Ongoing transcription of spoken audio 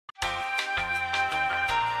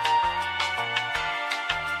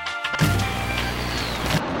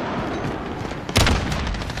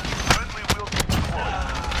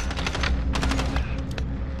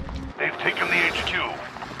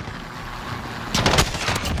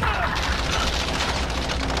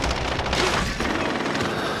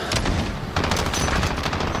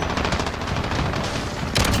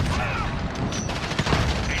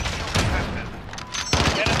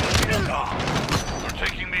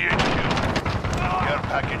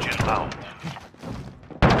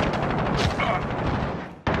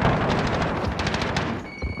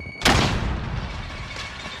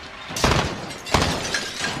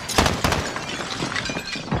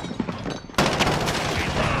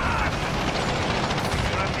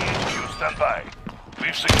stand by.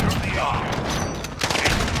 We've secured the area.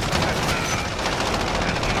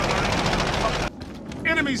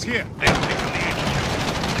 Enemies here! They've taken the HQ.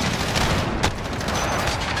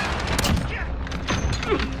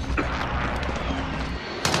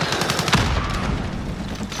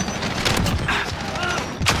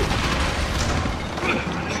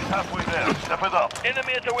 Halfway there. Step it up.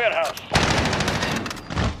 Enemy at the warehouse.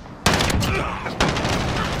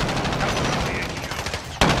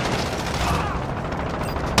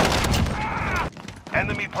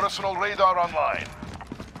 Enemy personal radar online.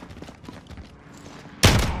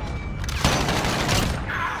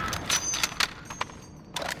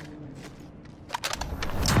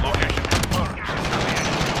 Location confirmed.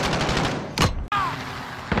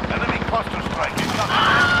 Enemy cluster strike incoming.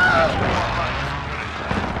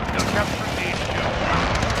 You're capturing the HQ.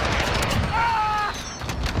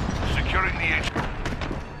 Securing the HQ.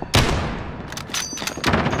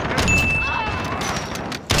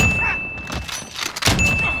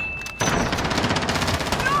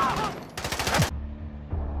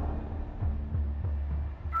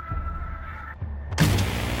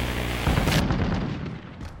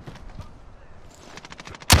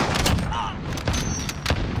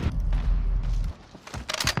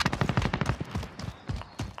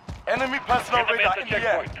 Enemy personal Enemy radar at the in the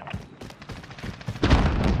air. checkpoint.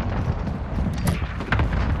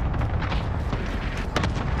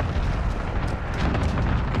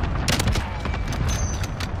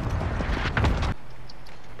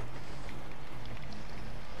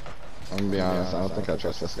 I'm gonna be honest, I don't think I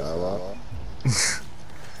trust this guy a lot.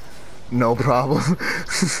 No problem.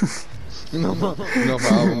 No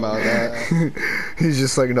problem about that. He's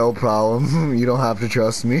just like, no problem. You don't have to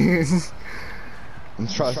trust me.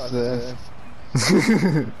 Trust this.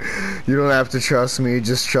 You don't have to trust me,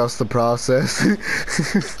 just trust the process.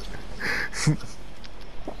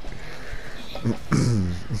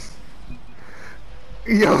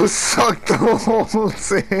 Yo, suck the whole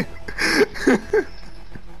thing.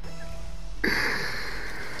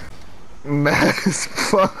 Mad as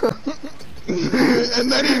fuck.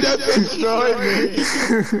 And then he just destroyed me.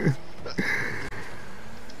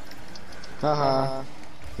 Haha.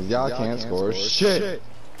 Y'all can't score shit.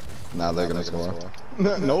 Now they're gonna score.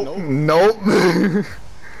 Nope. Nope.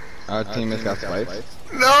 Our teammates got spikes.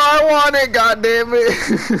 No, I want it,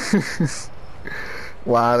 goddammit.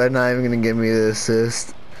 Wow, they're not even gonna give me the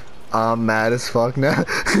assist. I'm mad as fuck now.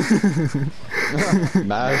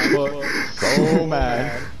 Mad as fuck. So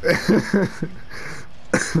mad.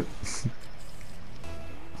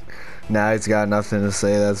 Now he's got nothing to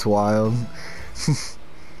say, that's wild.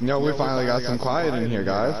 Yo, we finally got some quiet in here,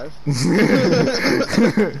 guys.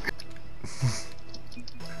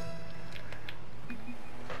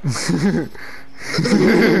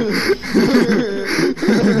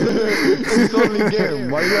 It's only a game.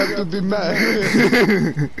 Why you have to be mad?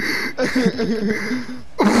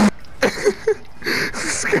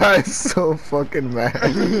 This guy's so fucking mad.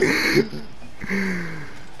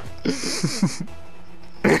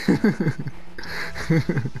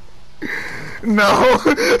 No. No.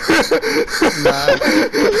 Mad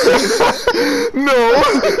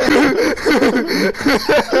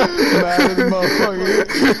as a motherfucker.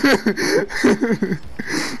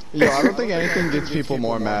 Yo, I don't think anything gets people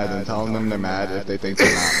more mad than telling them they're mad if they think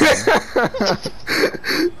they're not mad.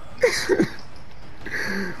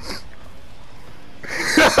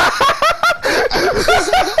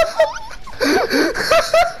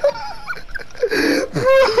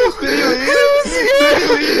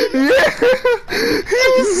 He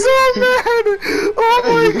was so mad! Oh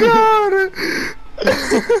my god!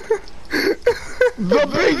 The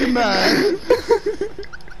big man!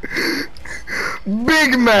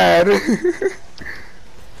 Big mad!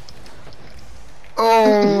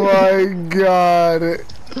 Oh my god!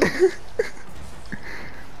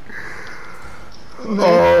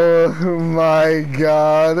 Oh my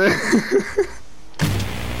god!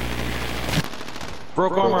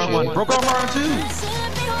 Broke armor on one. Broke armor on two.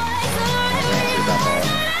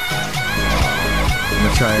 I'm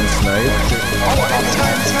gonna try and snipe.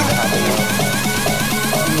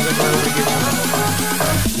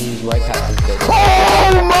 Oh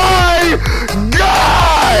my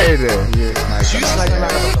god!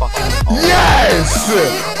 Yes!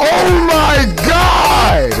 Oh my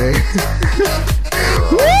god!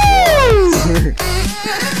 Woo!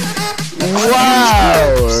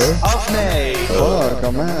 Wow! Of May. Fuck,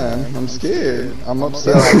 I'm mad. I'm scared. I'm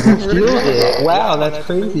upset. Wow, that's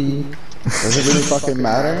crazy. Does it really fucking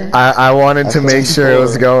matter? I wanted to make sure it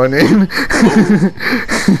was going in.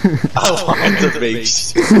 I wanted to make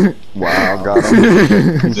sure. Wow, got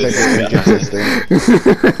him. He's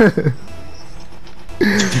inconsistent.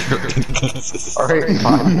 Alright,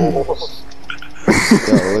 fine.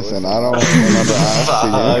 Yo, listen, I don't remember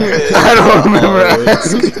asking you. I don't remember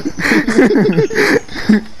asking.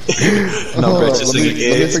 No, Hold Rich up, is let me singing.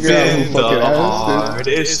 It's figure out who been fucking the asked hard.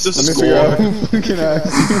 It's the Let me figure out score. who fucking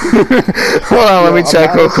asked. Hold on, let me I'm check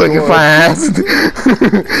not real a quick if score. I asked.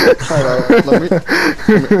 Hold up, let me.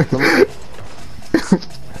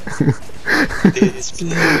 It's been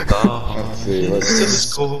the hard. Let's see, let's It's the see.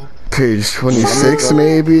 score. Page 26,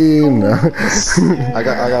 maybe? No. I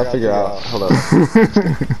gotta figure out. Hold up.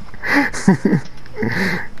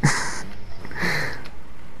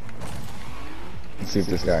 Let's see if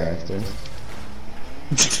this guy answers.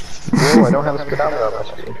 Whoa, I don't have a speedometer on my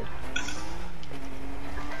screen.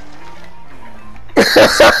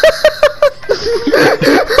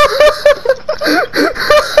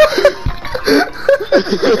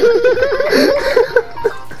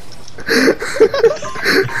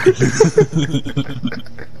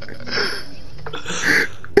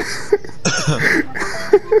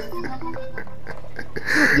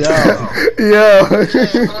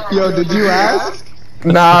 Yo, did you ask?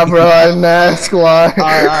 Nah, bro, I didn't ask why.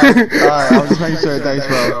 Alright, I was just making sure. Thanks,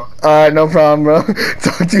 bro. Alright, no problem, bro.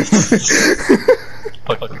 Talk to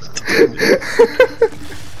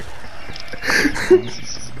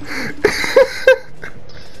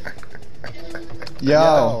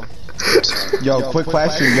Yo, quick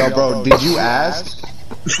question. Yo, bro, did you ask?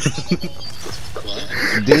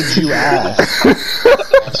 Did you ask?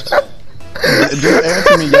 Just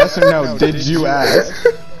answer me yes or no. Did you ask?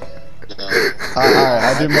 Alright,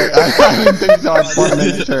 I didn't think so. I just want to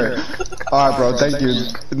make sure. Alright, bro, thank you.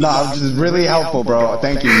 No, this is really helpful, bro.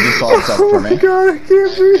 Thank you. You just solved stuff for me. Oh my god, I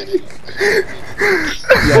can't breathe.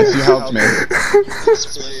 Yes, you helped me.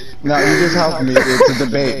 No, you just helped me. It's a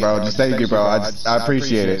debate, bro. Just thank you, bro. I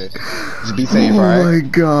appreciate it. Just be safe, alright? Oh my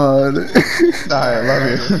god. Alright, love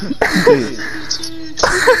you. Peace.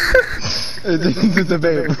 It's a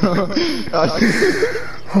debate, bro.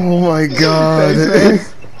 Oh my god.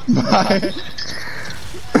 Thanks, man. Bye.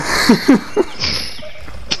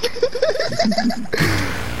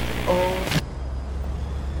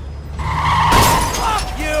 Fuck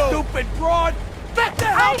you! Stupid broad! Get the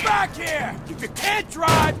hell back here! If you can't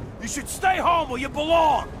drive, you should stay home where you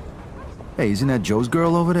belong! Hey, isn't that Joe's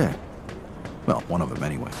girl over there? Well, one of them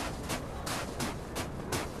anyway.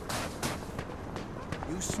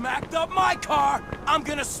 You smacked up my car, I'm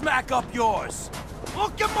gonna smack up yours!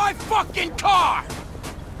 Look at my fucking car!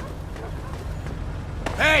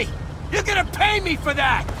 Hey! You're gonna pay me for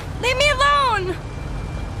that! Leave me alone!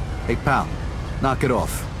 Hey, pal, knock it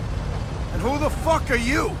off. And who the fuck are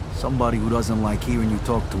you? Somebody who doesn't like hearing you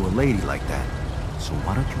talk to a lady like that. So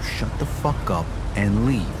why don't you shut the fuck up and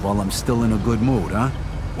leave while I'm still in a good mood, huh?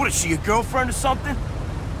 What, is she your girlfriend or something?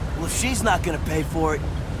 Well, if she's not gonna pay for it,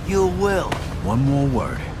 you will. One more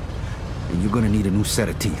word, and you're gonna need a new set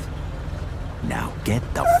of teeth. Now get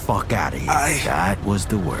the fuck out of here. That was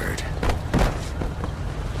the word.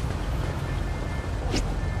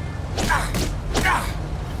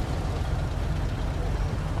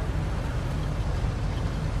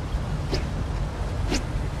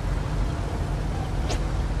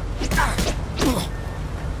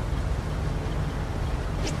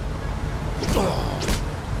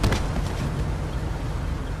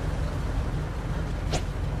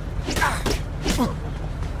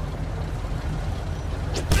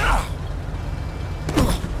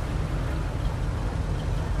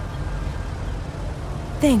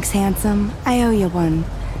 Thanks, handsome. I owe you one.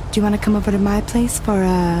 Do you want to come over to my place for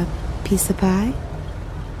a piece of pie?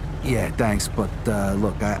 Yeah, thanks, but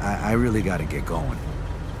look, I really gotta get going.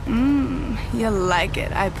 You'll like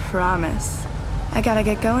it, I promise. I gotta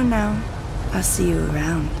get going now. I'll see you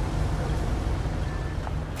around.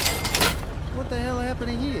 What the hell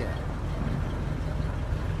happened here?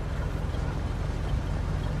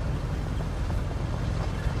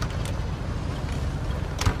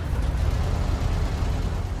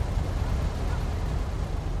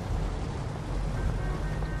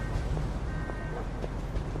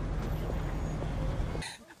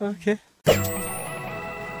 Okay.